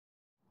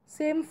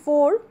Same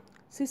 4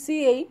 CC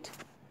 8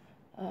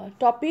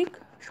 topic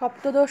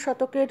সপ্তদশ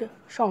শতকের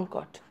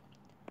সংকট।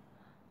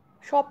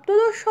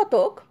 সপ্তদশ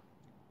শতক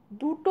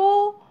দুটো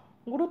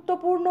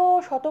গুরুত্বপূর্ণ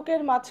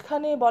শতকের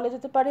মাঝখানে বলা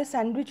যেতে পারে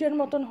স্যান্ডউইচের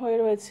মতন হয়ে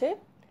রয়েছে।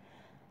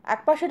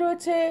 একপাশে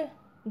রয়েছে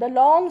দ্য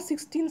লং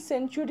 16th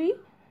সেঞ্চুরি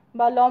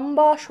বা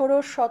লম্বা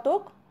ষোড়শ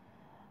শতক,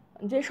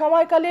 যে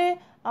সময়কালে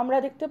আমরা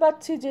দেখতে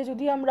পাচ্ছি যে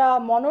যদি আমরা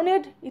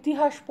মননের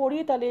ইতিহাস পড়ি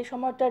তাহলে এই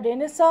সময়টা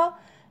রেনেসা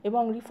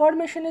এবং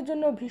রিফরমেশনের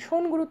জন্য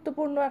ভীষণ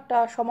গুরুত্বপূর্ণ একটা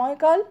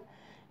সময়কাল।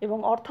 এবং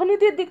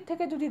অর্থনীতির দিক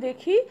থেকে যদি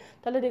দেখি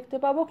তাহলে দেখতে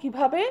পাবো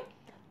কিভাবে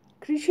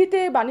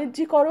কৃষিতে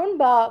বাণিজ্যিকরণ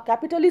বা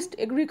ক্যাপিটালিস্ট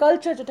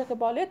এগ্রিকালচার যেটাকে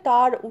বলে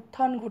তার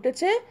উত্থান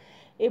ঘটেছে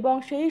এবং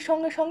সেই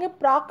সঙ্গে সঙ্গে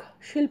প্রাক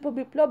শিল্প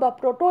বিপ্লব বা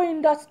প্রোটো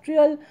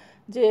ইন্ডাস্ট্রিয়াল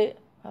যে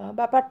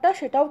ব্যাপারটা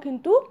সেটাও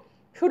কিন্তু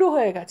শুরু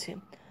হয়ে গেছে।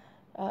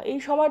 এই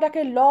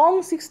সময়টাকে লং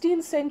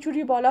 16th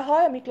সেঞ্চুরি বলা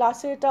হয়। আমি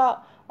ক্লাসে এটা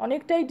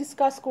অনেকটাই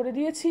ডিসকাস করে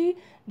দিয়েছি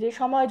যে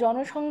সময়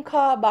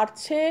জনসংখ্যা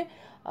বাড়ছে,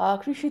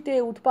 কৃষিতে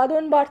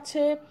উৎপাদন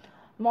বাড়ছে,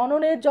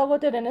 মননের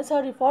জগতে রেনেসা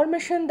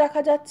রিফরমেশন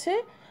দেখা যাচ্ছে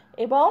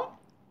এবং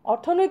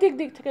অর্থনৈতিক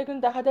দিক থেকে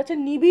কিন্তু দেখা যাচ্ছে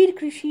নিবিড়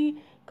কৃষি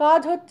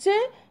কাজ হচ্ছে,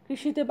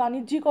 কৃষিতে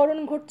বাণিজ্যিকরণ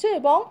ঘটছে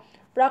এবং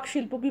প্রাক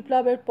শিল্প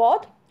বিপ্লবের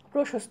পথ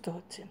প্রশস্ত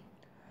হচ্ছে।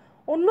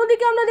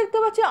 অন্যদিকে আমরা দেখতে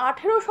পাচ্ছি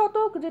 18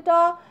 শতক, যেটা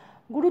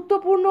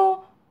গুরুত্বপূর্ণ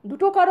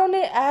দুটো কারণে।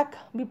 এক,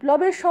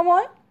 বিপ্লবের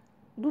সময়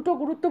দুটো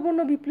গুরুত্বপূর্ণ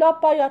বিপ্লব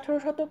পাই 18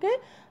 শতকে।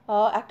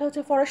 একটা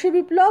হচ্ছে ফরাসি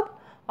বিপ্লব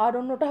আর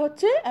অন্যটা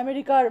হচ্ছে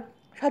আমেরিকার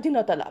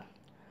স্বাধীনতা লাভ।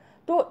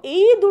 তো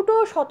এই দুটো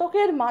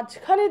শতকের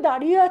মাঝখানে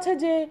দাঁড়িয়ে আছে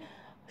যে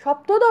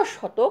সপ্তদশ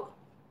শতক,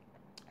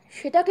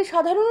 সেটাকে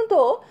সাধারণত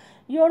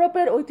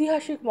ইউরোপের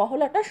ঐতিহাসিক মহল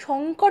একটা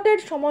সংকটের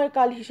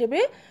সময়কাল হিসেবে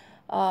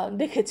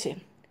দেখেছে।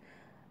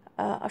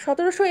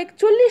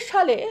 1741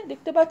 সালে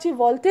দেখতে পাচ্ছি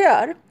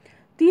ভলতেয়ার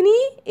তিনি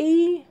এই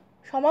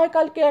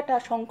সময়কালকে একটা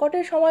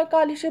সংকটের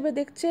সময়কাল হিসেবে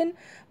দেখছেন।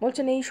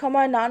 বলছেন এই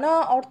সময় নানা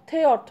অর্থে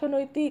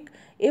অর্থনৈতিক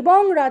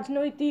এবং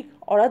রাজনৈতিক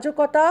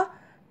অরাজকতা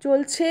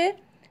চলছে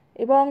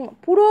এবং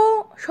পুরো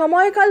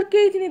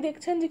সময়কালকেই তিনি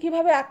দেখছেন যে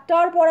কীভাবে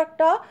একটার পর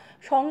একটা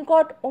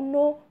সংকট অন্য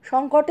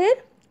সংকটের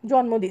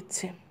জন্ম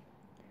দিচ্ছে।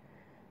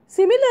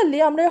 সিমিলারলি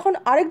আমরা যখন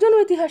আরেকজন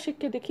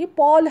ঐতিহাসিককে দেখি,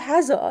 পল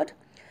হ্যাজার্ড,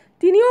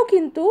 তিনিও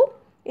কিন্তু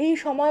এই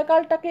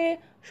সময়কালটাকে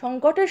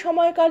সংকটের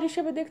সময়কাল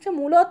হিসেবে দেখছে।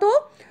 মূলত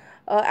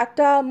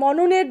একটা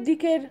মননের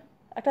দিকের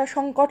একটা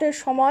সংকটের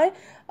সময়,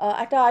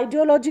 একটা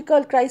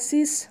আইডিওলজিক্যাল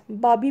ক্রাইসিস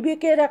বা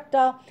বিবেকের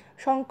একটা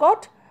সংকট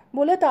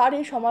বলে তার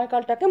এই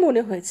সময়কালটাকে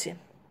মনে হয়েছে।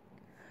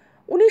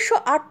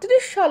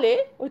 1938 সালে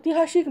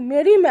ঐতিহাসিক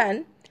মেরিম্যান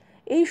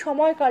এই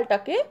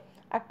সময়কালটাকে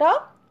একটা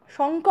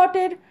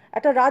সংকটের,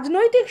 একটা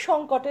রাজনৈতিক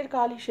সংকটের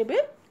কাল হিসেবে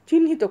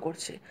চিহ্নিত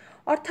করছে।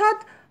 অর্থাৎ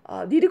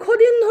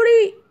দীর্ঘদিন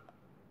ধরেই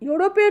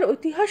ইউরোপের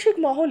ঐতিহাসিক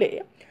মহলে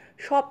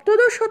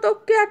সপ্তদশ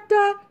শতককে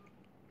একটা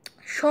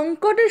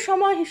সংকটের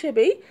সময়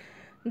হিসেবেই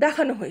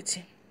দেখানো হয়েছে।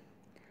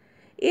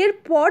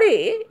 এরপরে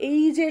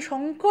এই যে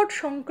সংকট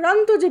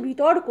সংক্রান্ত যে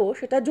বিতর্ক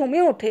সেটা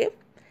জমে ওঠে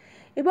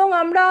এবং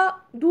আমরা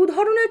দু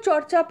ধরনের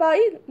চর্চা পাই,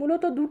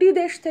 মূলত দুটি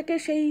দেশ থেকে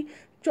সেই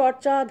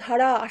চর্চা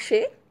ধারা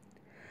আসে।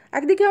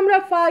 একদিকে আমরা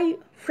পাই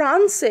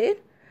ফ্রান্সে,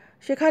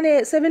 সেখানে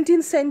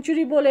 17th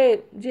সেঞ্চুরি বলে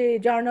যে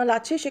জার্নাল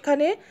আছে,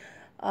 সেখানে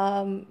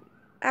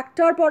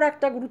একটার পর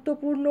একটা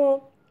গুরুত্বপূর্ণ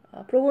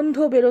প্রবন্ধ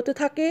বেরোতে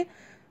থাকে।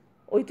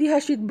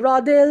 ঐতিহাসিক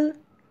ব্রদেল,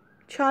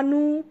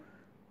 ছানু,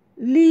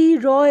 লি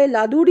রয়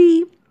লাদুরি,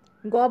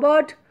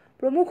 গবার্ড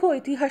প্রমুখ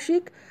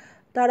ঐতিহাসিক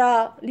তারা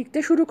লিখতে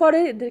শুরু করে।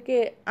 এদেরকে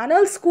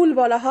অ্যানাল স্কুল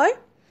বলা হয়।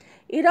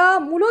 এরা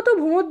মূলত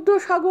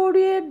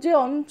ভূমধ্যসাগরের যে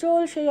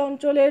অঞ্চল সেই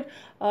অঞ্চলের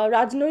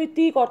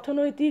রাজনৈতিক,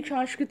 অর্থনৈতিক,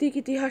 সাংস্কৃতিক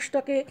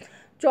ইতিহাসটাকে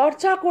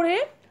চর্চা করে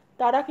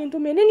তারা কিন্তু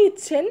মেনে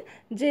নিচ্ছেন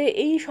যে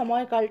এই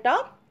সময়কালটা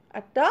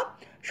একটা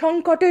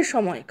সংকটের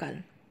সময়কাল।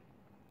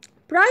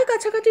 প্রায়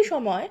কাছাকাছি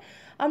সময়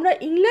আমরা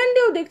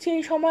ইংল্যান্ডেও দেখছি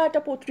এই সময়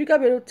একটা পত্রিকা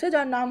বেরোচ্ছে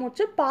যার নাম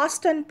হচ্ছে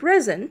পাস্ট অ্যান্ড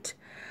প্রেজেন্ট,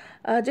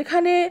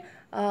 যেখানে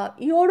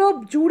ইউরোপ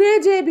জুড়ে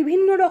যে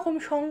বিভিন্ন রকম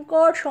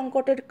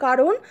সংকটের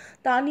কারণ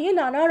তা নিয়ে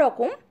নানা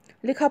রকম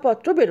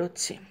লেখাপত্র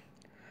বেরোচ্ছে।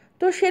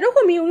 তো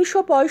সেরকমই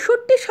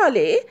 1965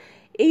 সালে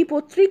এই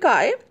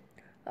পত্রিকায়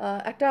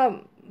একটা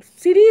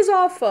সিরিজ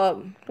অফ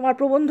তোমার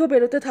প্রবন্ধ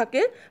বেরোতে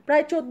থাকে,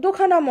 প্রায়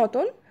 14খানা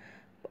মতন।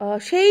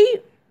 সেই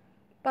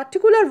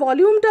পার্টিকুলার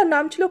ভলিউমটার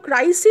নাম ছিল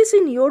ক্রাইসিস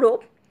ইন ইউরোপ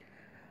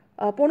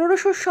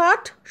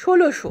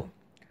 1560-1600।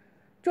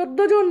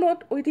 14 জন মোট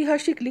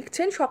ঐতিহাসিক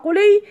লিখছেন,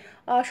 সকলেই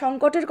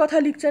সংকটের কথা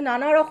লিখছেন,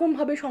 নানা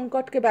রকমভাবে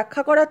সংকটকে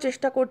ব্যাখ্যা করার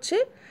চেষ্টা করছে।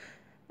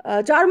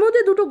 যার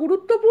মধ্যে দুটো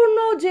গুরুত্বপূর্ণ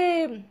যে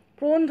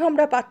প্রবন্ধ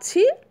আমরা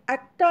পাচ্ছি,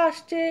 একটা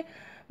আসছে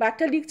বা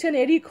একটা লিখছেন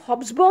এরিক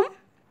হবসবম।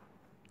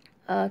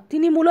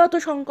 তিনি মূলত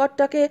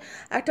সংকটটাকে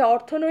একটা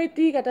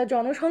অর্থনৈতিক, একটা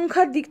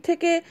জনসংখ্যার দিক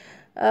থেকে,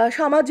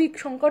 সামাজিক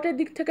সংকটের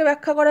দিক থেকে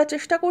ব্যাখ্যা করার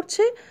চেষ্টা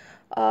করছে।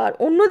 আর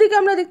অন্যদিকে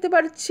আমরা দেখতে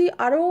পাচ্ছি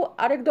আরও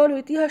আরেক দল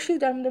ঐতিহাসিক,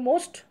 যার মধ্যে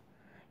মোস্ট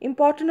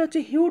ইম্পর্টেন্ট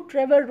হচ্ছে হিউ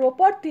ট্রেভার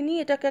রোপার। তিনি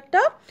এটাকে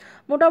একটা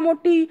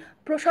মোটামুটি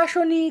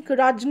প্রশাসনিক,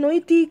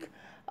 রাজনৈতিক,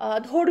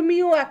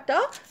 ধর্মীয় একটা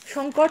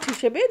সংকট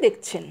হিসেবে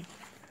দেখছেন।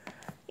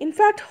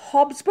 ইনফ্যাক্ট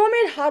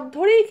হবসবমের হাত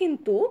ধরেই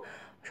কিন্তু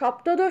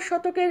সপ্তদশ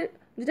শতকের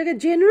যেটাকে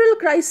জেনারেল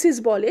ক্রাইসিস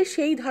বলে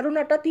সেই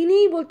ধারণাটা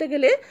তিনিই বলতে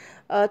গেলে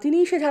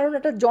তিনিই সে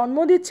ধারণাটা জন্ম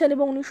দিচ্ছেন।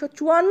 এবং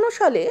 1954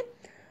 সালে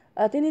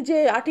তিনি যে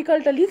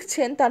আর্টিকেলটা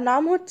লিখছেন তার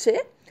নাম হচ্ছে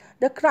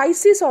the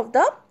crisis of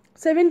the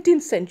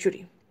 17th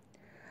century,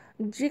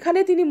 যেখানে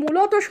তিনি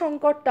মূলত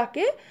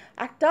সংকটটাকে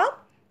একটা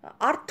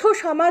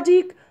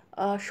আর্থসামাজিক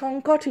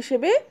সংকট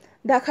হিসেবে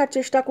দেখার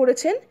চেষ্টা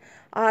করেছেন।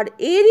 আর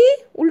এরই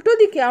উল্টো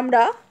দিকে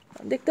আমরা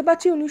দেখতে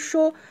পাচ্ছি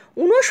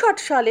 1959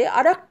 সালে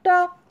আর একটা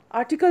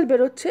আর্টিকেল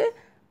বেরোচ্ছে,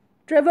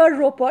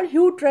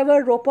 হিউ ট্রেভার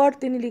রোপার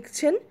তিনি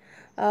লিখছেন।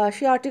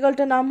 সেই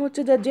আর্টিকেলটার নাম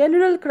হচ্ছে the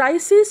general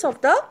crisis of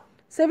the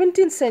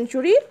 17th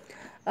century,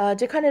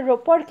 যেখানে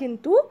রোপার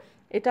কিন্তু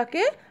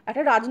এটাকে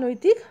একটা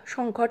রাজনৈতিক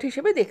সংকট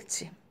হিসেবে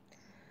দেখছে।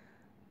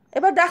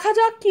 এবার দেখা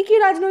যাক কী কী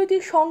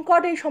রাজনৈতিক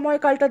সংকট এই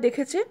সময়কালটা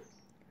দেখেছে।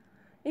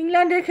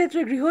 ইংল্যান্ডের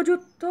ক্ষেত্রে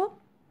গৃহযুদ্ধ,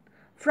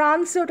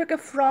 ফ্রান্সে ওটাকে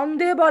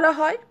ফ্রন্দে বলা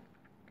হয়।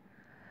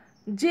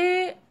 যে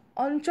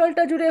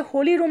অঞ্চলটা জুড়ে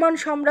হোলি রোমান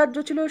সাম্রাজ্য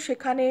ছিল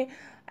সেখানে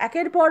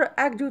একের পর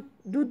এক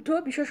যুদ্ধ,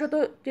 বিশেষত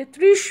যে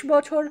 30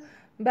 বছর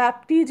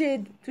ব্যাপ্তি যে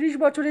 30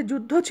 বছরের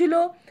যুদ্ধ ছিল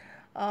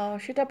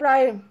সেটা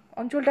প্রায়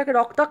অঞ্চলটাকে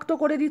রক্তাক্ত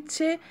করে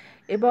দিচ্ছে।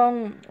 এবং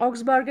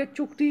অক্সবার্গের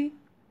চুক্তি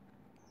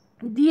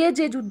দিয়ে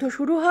যে যুদ্ধ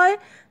শুরু হয়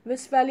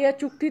ওয়েস্টফ্যালিয়ার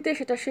চুক্তিতে,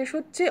 সেটা শেষ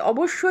হচ্ছে।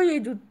 অবশ্যই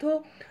এই যুদ্ধ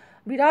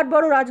বিরাট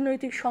বড়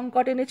রাজনৈতিক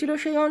সংকট এনেছিল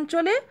সেই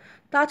অঞ্চলে।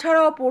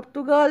 তাছাড়াও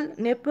পর্তুগাল,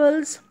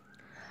 নেপলস,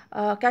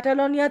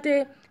 ক্যাটালোনিয়াতে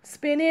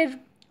স্পেনের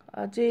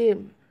যে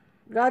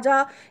রাজা,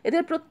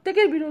 এদের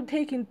প্রত্যেকের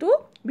বিরুদ্ধেই কিন্তু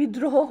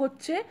বিদ্রোহ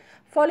হচ্ছে।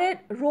 ফলে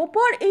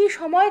রোপার এই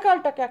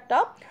সময়কালটাকে একটা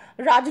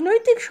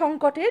রাজনৈতিক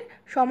সংকটের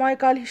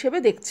সময়কাল হিসেবে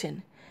দেখছেন।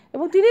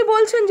 এবং তিনি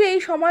বলছেন যে এই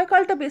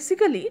সময়কালটা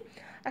বেসিক্যালি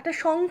একটা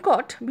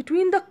সংকট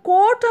between the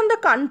court and the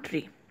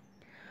country.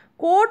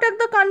 Court and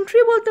the country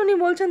বলতে উনি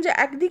বলছেন যে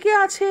একদিকে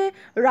আছে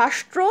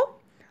রাষ্ট্র,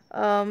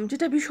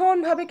 যেটা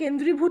ভীষণভাবে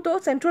কেন্দ্রীভূত,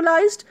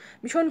 সেন্ট্রালাইজড,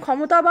 ভীষণ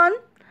ক্ষমতাবান।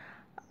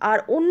 আর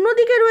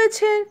অন্যদিকে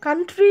রয়েছে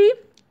কান্ট্রি,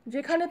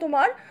 যেখানে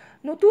তোমার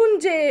নতুন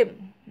যে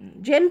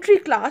জেন্ট্রি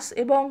ক্লাস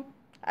এবং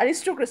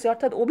অ্যারিস্টোক্রেসি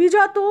অর্থাৎ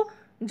অভিজাত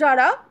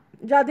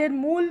যাদের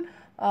মূল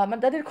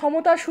যাদের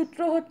ক্ষমতার সূত্র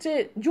হচ্ছে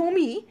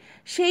জমি,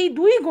 সেই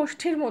দুই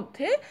গোষ্ঠীর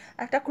মধ্যে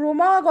একটা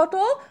ক্রমাগত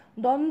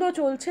দ্বন্দ্ব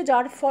চলছে,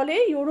 যার ফলে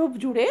ইউরোপ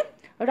জুড়ে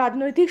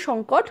রাজনৈতিক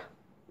সংকট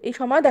এই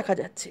সময় দেখা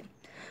যাচ্ছে।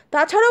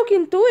 তাছাড়াও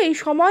কিন্তু এই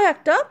সময়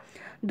একটা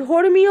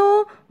ধর্মীয়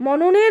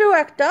মননেরও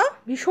একটা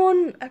ভীষণ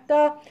একটা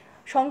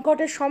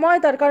সংকটের সময়,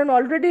 তার কারণ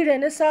অলরেডি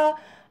রেনেসা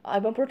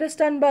এবং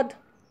প্রোটেস্ট্যান্টবাদ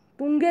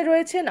তুঙ্গে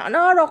রয়েছে,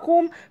 নানা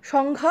রকম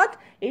সংঘাত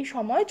এই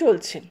সময়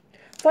চলছে।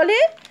 ফলে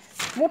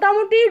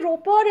মোটামুটি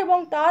রোপার এবং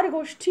তার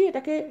গোষ্ঠী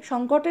এটাকে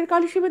সংকটের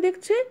কাল হিসেবে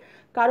দেখছে,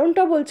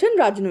 কারণটা বলছেন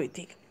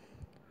রাজনৈতিক।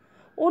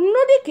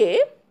 অন্যদিকে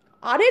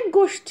আরেক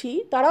গোষ্ঠী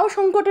তারাও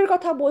সংকটের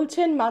কথা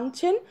বলছেন,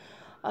 মানছেন,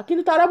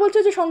 কিন্তু তারা বলছে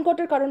যে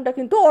সংকটের কারণটা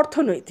কিন্তু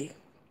অর্থনৈতিক।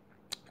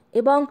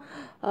 এবং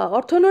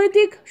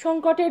অর্থনৈতিক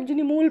সংকটের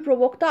যিনি মূল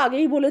প্রবক্তা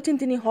আগেই বলেছেন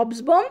তিনি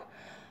হবসবম।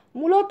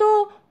 মূলত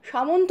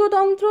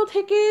সামন্ততন্ত্র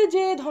থেকে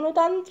যে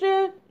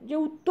ধনতন্ত্রের যে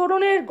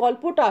উত্তরণের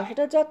গল্পটা,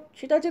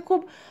 সেটা যে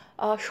খুব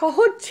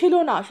সহজ ছিল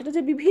না, সেটা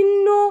যে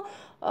বিভিন্ন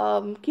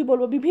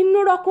বিভিন্ন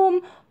রকম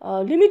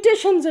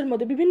লিমিটেশনসের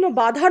মধ্যে, বিভিন্ন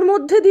বাধার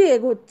মধ্যে দিয়ে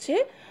এগোচ্ছে,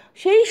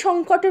 সেই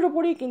সংকটের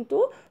ওপরেই কিন্তু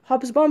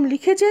হবসবম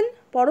লিখেছেন।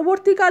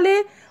 পরবর্তীকালে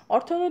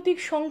অর্থনৈতিক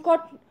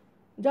সংকট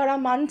যারা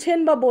মানছেন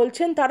বা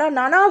বলছেন তারা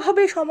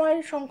নানাভাবে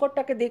সময়ের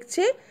সংকটটাকে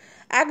দেখছে।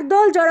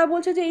 একদল যারা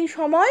বলছে যে এই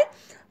সময়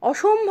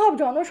অসম্ভব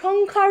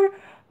জনসংখ্যার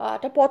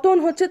একটা পতন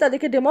হচ্ছে,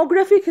 তাদেরকে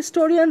ডেমোগ্রাফিক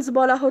হিস্টোরিয়ানস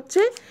বলা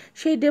হচ্ছে।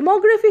 সেই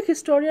ডেমোগ্রাফিক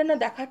হিস্টোরিয়ানরা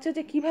দেখাচ্ছে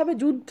যে কীভাবে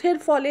যুদ্ধের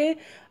ফলে,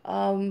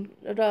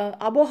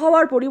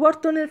 আবহাওয়ার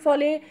পরিবর্তনের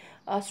ফলে,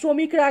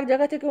 শ্রমিকরা এক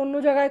জায়গা থেকে অন্য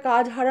জায়গায়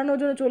কাজ হারানোর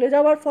জন্য চলে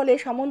যাওয়ার ফলে,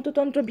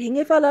 সামন্ততন্ত্র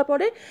ভেঙে ফেলার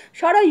পরে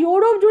সারা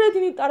ইউরোপ জুড়ে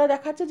তারা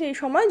দেখাচ্ছে যে এই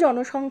সময়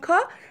জনসংখ্যা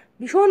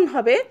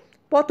ভীষণভাবে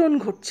পতন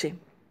ঘটছে।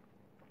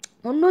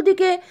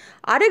 অন্যদিকে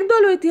আরেক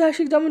দল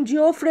ঐতিহাসিক যেমন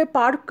জিওফ্রে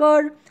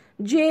পার্কার,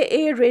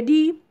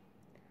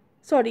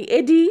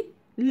 এডি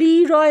লি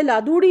রয়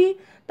লাদুরি,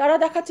 তারা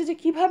দেখাচ্ছে যে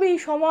কীভাবে এই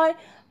সময়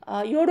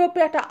ইউরোপে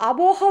একটা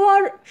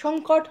আবহাওয়ার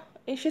সংকট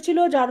এসেছিল,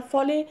 যার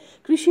ফলে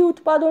কৃষি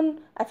উৎপাদন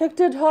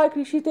অ্যাফেক্টেড হয়,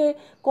 কৃষিতে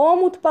কম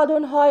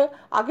উৎপাদন হয়।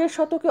 আগের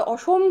শতকে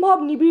অসম্ভব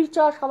নিবিড়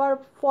চাষ হওয়ার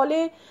ফলে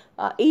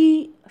এই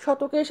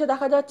শতকে এসে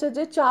দেখা যাচ্ছে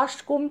যে চাষ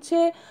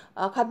কমছে,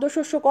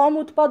 খাদ্যশস্য কম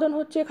উৎপাদন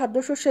হচ্ছে,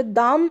 খাদ্যশস্যের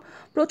দাম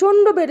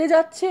প্রচণ্ড বেড়ে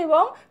যাচ্ছে।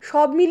 এবং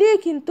সব মিলিয়ে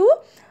কিন্তু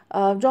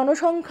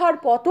জনসংখ্যার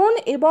পতন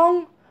এবং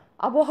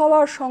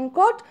আবহাওয়ার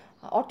সংকট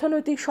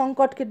অর্থনৈতিক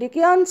সংকটকে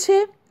ডেকে আনছে।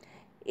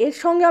 এর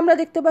সঙ্গে আমরা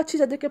দেখতে পাচ্ছি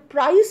যাদেরকে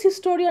প্রাইস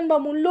হিস্টোরিয়ান বা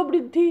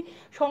মূল্যবৃদ্ধি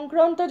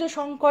সংক্রান্ত যে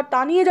সংকট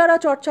তা নিয়ে যারা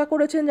চর্চা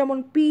করেছেন, যেমন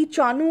পি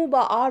চানু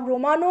বা আর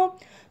রোমানো,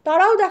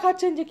 তারাও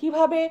দেখাচ্ছেন যে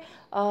কিভাবে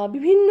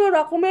বিভিন্ন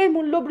রকমের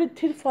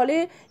মূল্যবৃদ্ধির ফলে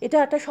এটা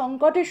একটা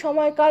সংকটের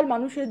সময়কাল,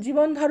 মানুষের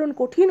জীবন ধারণ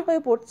কঠিন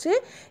হয়ে পড়ছে।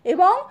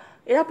 এবং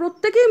এরা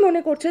প্রত্যেকেই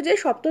মনে করছে যে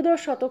সপ্তদশ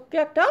শতককে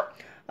একটা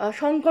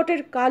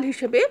সংকটের কাল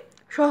হিসেবে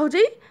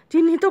সহজেই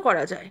চিহ্নিত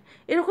করা যায়।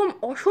 এরকম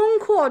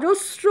অসংখ্য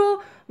অজস্র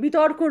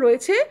বিতর্ক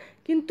রয়েছে,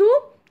 কিন্তু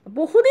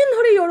বহুদিন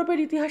ধরে ইউরোপের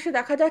ইতিহাসে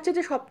দেখা যাচ্ছে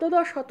যে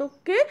সপ্তদশ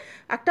শতককে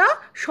একটা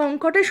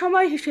সংকটের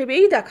সময়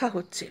হিসেবেই দেখা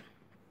হচ্ছে।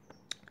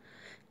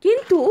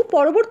 কিন্তু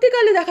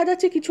পরবর্তীকালে দেখা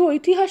যাচ্ছে কিছু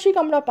ঐতিহাসিক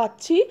আমরা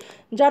পাচ্ছি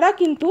যারা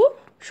কিন্তু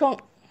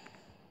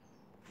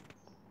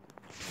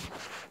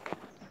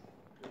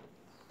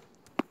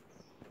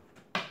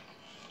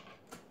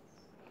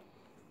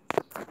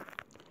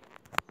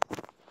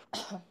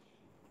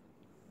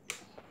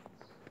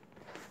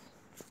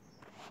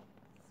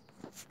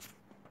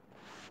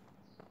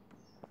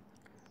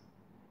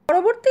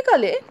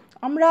পরবর্তীকালে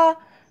আমরা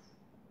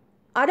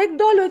আরেক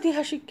দল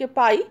ঐতিহাসিককে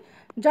পাই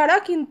যারা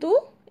কিন্তু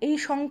এই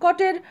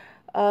সংকটের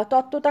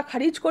তত্ত্বটা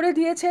খারিজ করে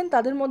দিয়েছেন।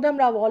 তাদের মধ্যে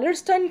আমরা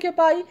ওয়ালারস্টাইনকে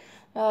পাই,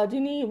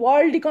 যিনি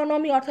ওয়ার্ল্ড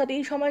ইকোনমি অর্থাৎ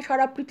এই সময়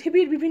সারা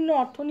পৃথিবীর বিভিন্ন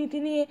অর্থনীতি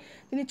নিয়ে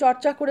তিনি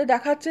চর্চা করে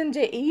দেখাচ্ছেন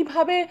যে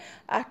এইভাবে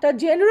একটা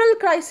জেনারেল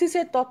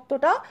ক্রাইসিসের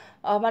তত্ত্বটা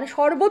মানে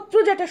সর্বত্র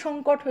যেটা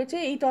সংকট হয়েছে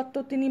এই তত্ত্ব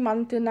তিনি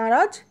মানতে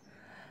নারাজ।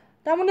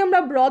 তেমনি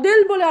আমরা ব্রদেল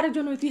বলে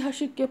আরেকজন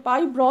ঐতিহাসিককে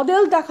পাই।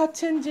 ব্রদেল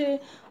দেখাচ্ছেন যে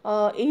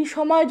এই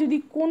সময় যদি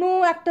কোনো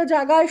একটা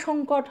জায়গায়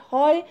সংকট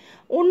হয়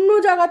অন্য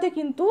জায়গাতে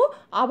কিন্তু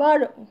আবার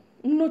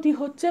উন্নতি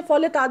হচ্ছে,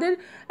 ফলে তাদের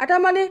একটা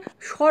মানে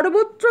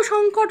সর্বত্র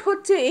সংকট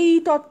হচ্ছে এই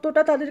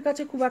তত্ত্বটা তাদের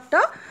কাছে খুব একটা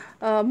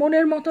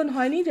মনের মতন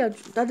হয়নি,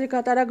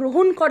 তারা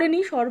গ্রহণ করেনি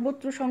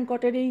সর্বত্র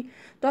সংকটের এই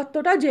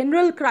তত্ত্বটা,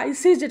 জেনারেল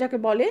ক্রাইসিস যেটাকে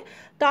বলে।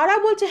 তারা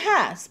বলছে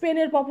হ্যাঁ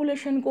স্পেনের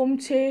পপুলেশন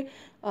কমছে,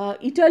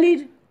 ইটালির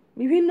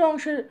বিভিন্ন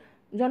অংশের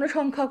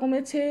জনসংখ্যা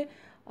কমেছে,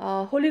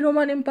 হোলি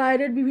রোমান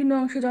এম্পায়ারের বিভিন্ন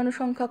অংশে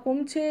জনসংখ্যা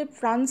কমছে,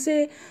 ফ্রান্সে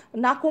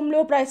না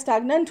কমলেও প্রায়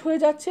স্ট্যাগন্যান্ট হয়ে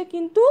যাচ্ছে।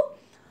 কিন্তু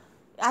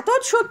এত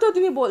সত্ত্বেও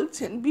তিনি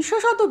বলছেন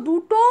বিশেষত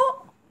দুটো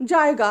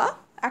জায়গা,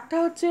 একটা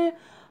হচ্ছে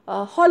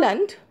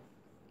Holland,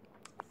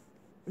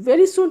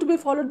 very soon two be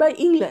followed by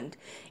England,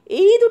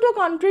 এই দুটো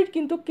কান্ট্রির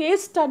কিন্তু কেস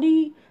স্টাডি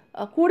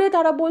করে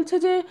তারা বলছে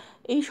যে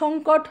এই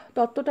সংকট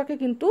তত্ত্বটাকে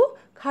কিন্তু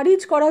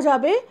খারিজ করা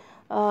যাবে।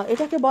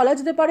 এটাকে বলা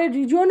যেতে পারে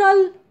রিজিওনাল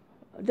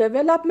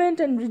ডেভেলপমেন্ট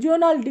অ্যান্ড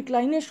রিজিওনাল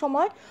ডিক্লাইনের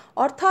সময়।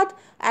 অর্থাৎ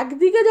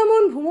একদিকে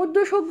যেমন ভূমধ্য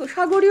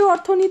সাগরীয়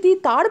অর্থনীতি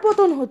তার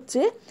পতন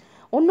হচ্ছে,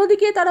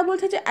 অন্যদিকে তারা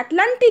বলছে যে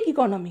আটলান্টিক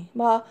ইকোনমি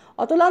বা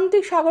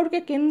অতলান্তিক সাগরকে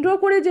কেন্দ্র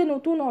করে যে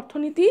নতুন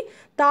অর্থনীতি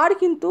তার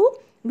কিন্তু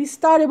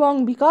বিস্তার এবং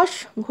বিকাশ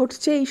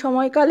ঘটছে এই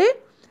সময়কালে।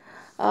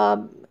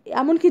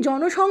 এমনকি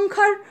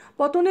জনসংখ্যার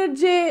পতনের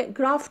যে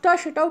গ্রাফটা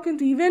সেটাও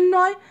কিন্তু ইভেন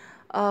নয়,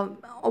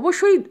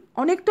 অবশ্যই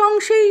অনেকটা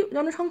অংশেই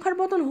জনসংখ্যার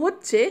পতন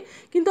হচ্ছে,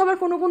 কিন্তু আবার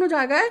কোনো কোনো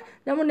জায়গায়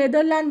যেমন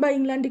নেদারল্যান্ড বা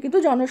ইংল্যান্ডে কিন্তু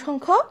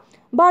জনসংখ্যা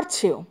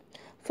বাড়ছেও।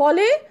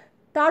 ফলে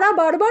তারা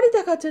বারবারই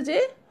দেখাচ্ছে যে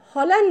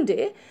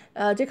হল্যান্ডে,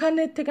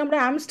 যেখানে থেকে আমরা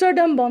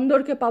আমস্টারডাম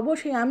বন্দরকে পাবো,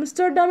 সেই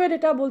আমস্টারডামের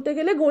এটা বলতে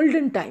গেলে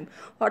গোল্ডেন টাইম,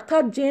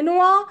 অর্থাৎ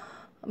জেনোয়া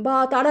বা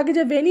তার আগে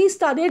যে ভেনিস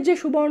তাদের যে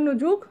সুবর্ণ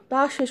যুগ তা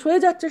শেষ হয়ে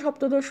যাচ্ছে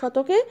সপ্তদশ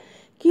শতকে,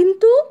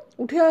 কিন্তু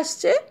উঠে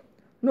আসছে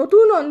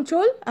নতুন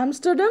অঞ্চল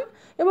আমস্টারডাম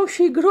এবং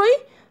শীঘ্রই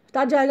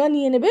তার জায়গা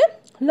নিয়ে নেবে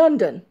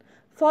লন্ডন।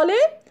 ফলে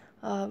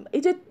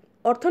এই যে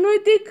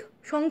অর্থনৈতিক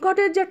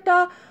সংকটের যে একটা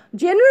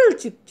জেনারেল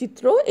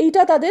চিত্র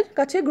এইটা তাদের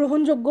কাছে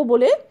গ্রহণযোগ্য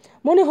বলে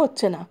মনে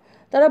হচ্ছে না।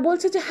 তারা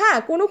বলছে যে হ্যাঁ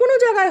কোনো কোনো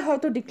জায়গায়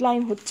হয়তো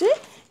ডিক্লাইন হচ্ছে,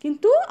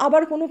 কিন্তু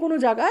আবার কোনো কোনো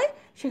জায়গায়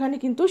সেখানে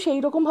কিন্তু সেই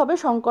রকমভাবে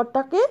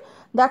সংকটটাকে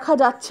দেখা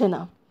যাচ্ছে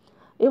না।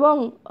 এবং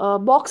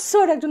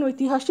বক্সার একজন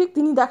ঐতিহাসিক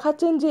তিনি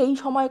দেখাচ্ছেন যে এই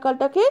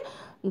সময়কালটাকে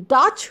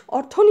ডাচ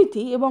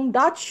অর্থনীতি এবং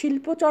ডাচ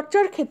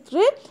শিল্পচর্চার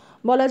ক্ষেত্রে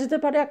বলা যেতে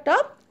পারে একটা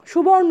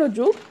সুবর্ণ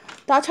যুগ।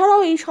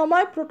 তাছাড়াও এই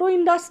সময় প্রোটো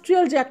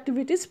ইন্ডাস্ট্রিয়াল যে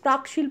অ্যাক্টিভিটিস,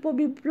 প্রাক শিল্প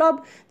বিপ্লব,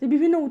 যে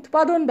বিভিন্ন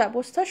উৎপাদন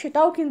ব্যবস্থা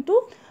সেটাও কিন্তু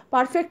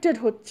পারফেক্টেড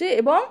হচ্ছে,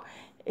 এবং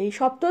এই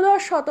সপ্তদশ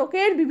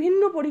শতকের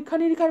বিভিন্ন পরীক্ষা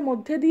নিরীক্ষার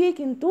মধ্যে দিয়ে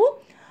কিন্তু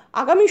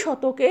আগামী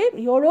শতকে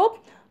ইউরোপ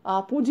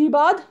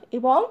পুঁজিবাদ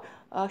এবং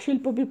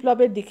শিল্প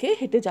বিপ্লবের দিকে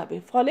হেঁটে যাবে।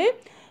 ফলে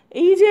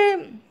এই যে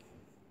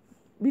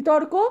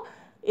বিতর্ক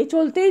এ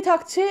চলতেই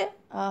থাকছে।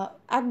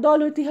 একদল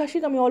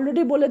ঐতিহাসিক আমি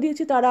অলরেডি বলে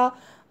দিয়েছি তারা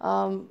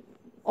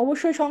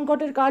অবশ্যই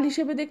সংকটের কাল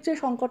হিসেবে দেখছে।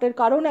 সংকটের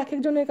কারণ এক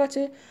একজনের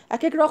কাছে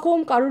এক এক রকম,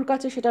 কারোর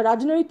কাছে সেটা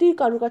রাজনৈতিক,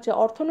 কারোর কাছে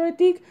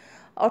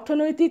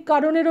অর্থনৈতিক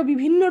কারণেরও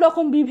বিভিন্ন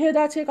রকম বিভেদ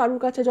আছে, কারোর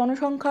কাছে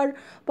জনসংখ্যার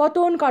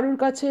পতন, কারোর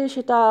কাছে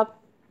সেটা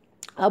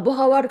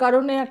আবহাওয়ার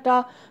কারণে একটা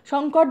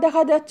সংকট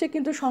দেখা যাচ্ছে,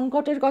 কিন্তু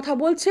সংকটের কথা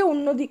বলছে।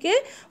 অন্যদিকে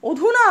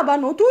অধুনা বা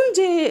নতুন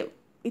যে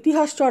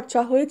ইতিহাস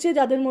চর্চা হয়েছে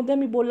যাদের মধ্যে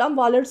আমি বললাম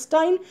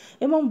ওয়ালারস্টাইন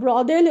এবং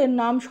ব্রদেলের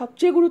নাম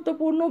সবচেয়ে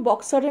গুরুত্বপূর্ণ,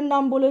 বক্সারের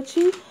নাম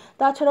বলেছি,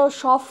 তাছাড়াও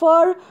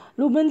শফার,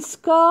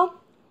 রুবেন্সকা,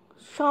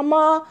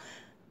 শামা,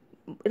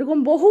 এরকম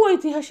বহু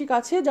ঐতিহাসিক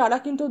আছে যারা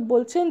কিন্তু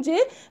বলছেন যে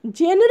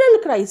জেনারেল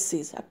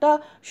ক্রাইসিস, একটা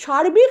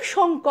সার্বিক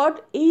সংকট,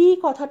 এই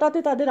কথাটাতে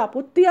তাদের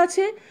আপত্তি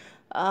আছে।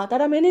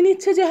 তারা মেনে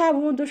নিচ্ছে যে হ্যাঁ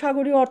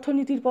ভূমধ্যসাগরীয়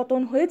অর্থনীতির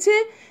পতন হয়েছে,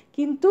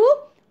 কিন্তু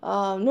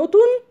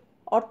নতুন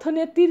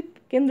অর্থনীতির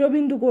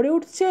কেন্দ্রবিন্দু গড়ে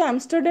উঠছে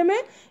আমস্টারডামে,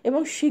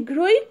 এবং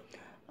শীঘ্রই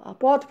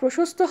পথ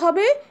প্রশস্ত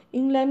হবে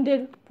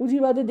ইংল্যান্ডের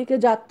পুঁজিবাদের দিকে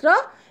যাত্রা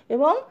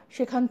এবং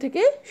সেখান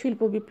থেকে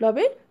শিল্প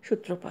বিপ্লবের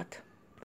সূত্রপাত।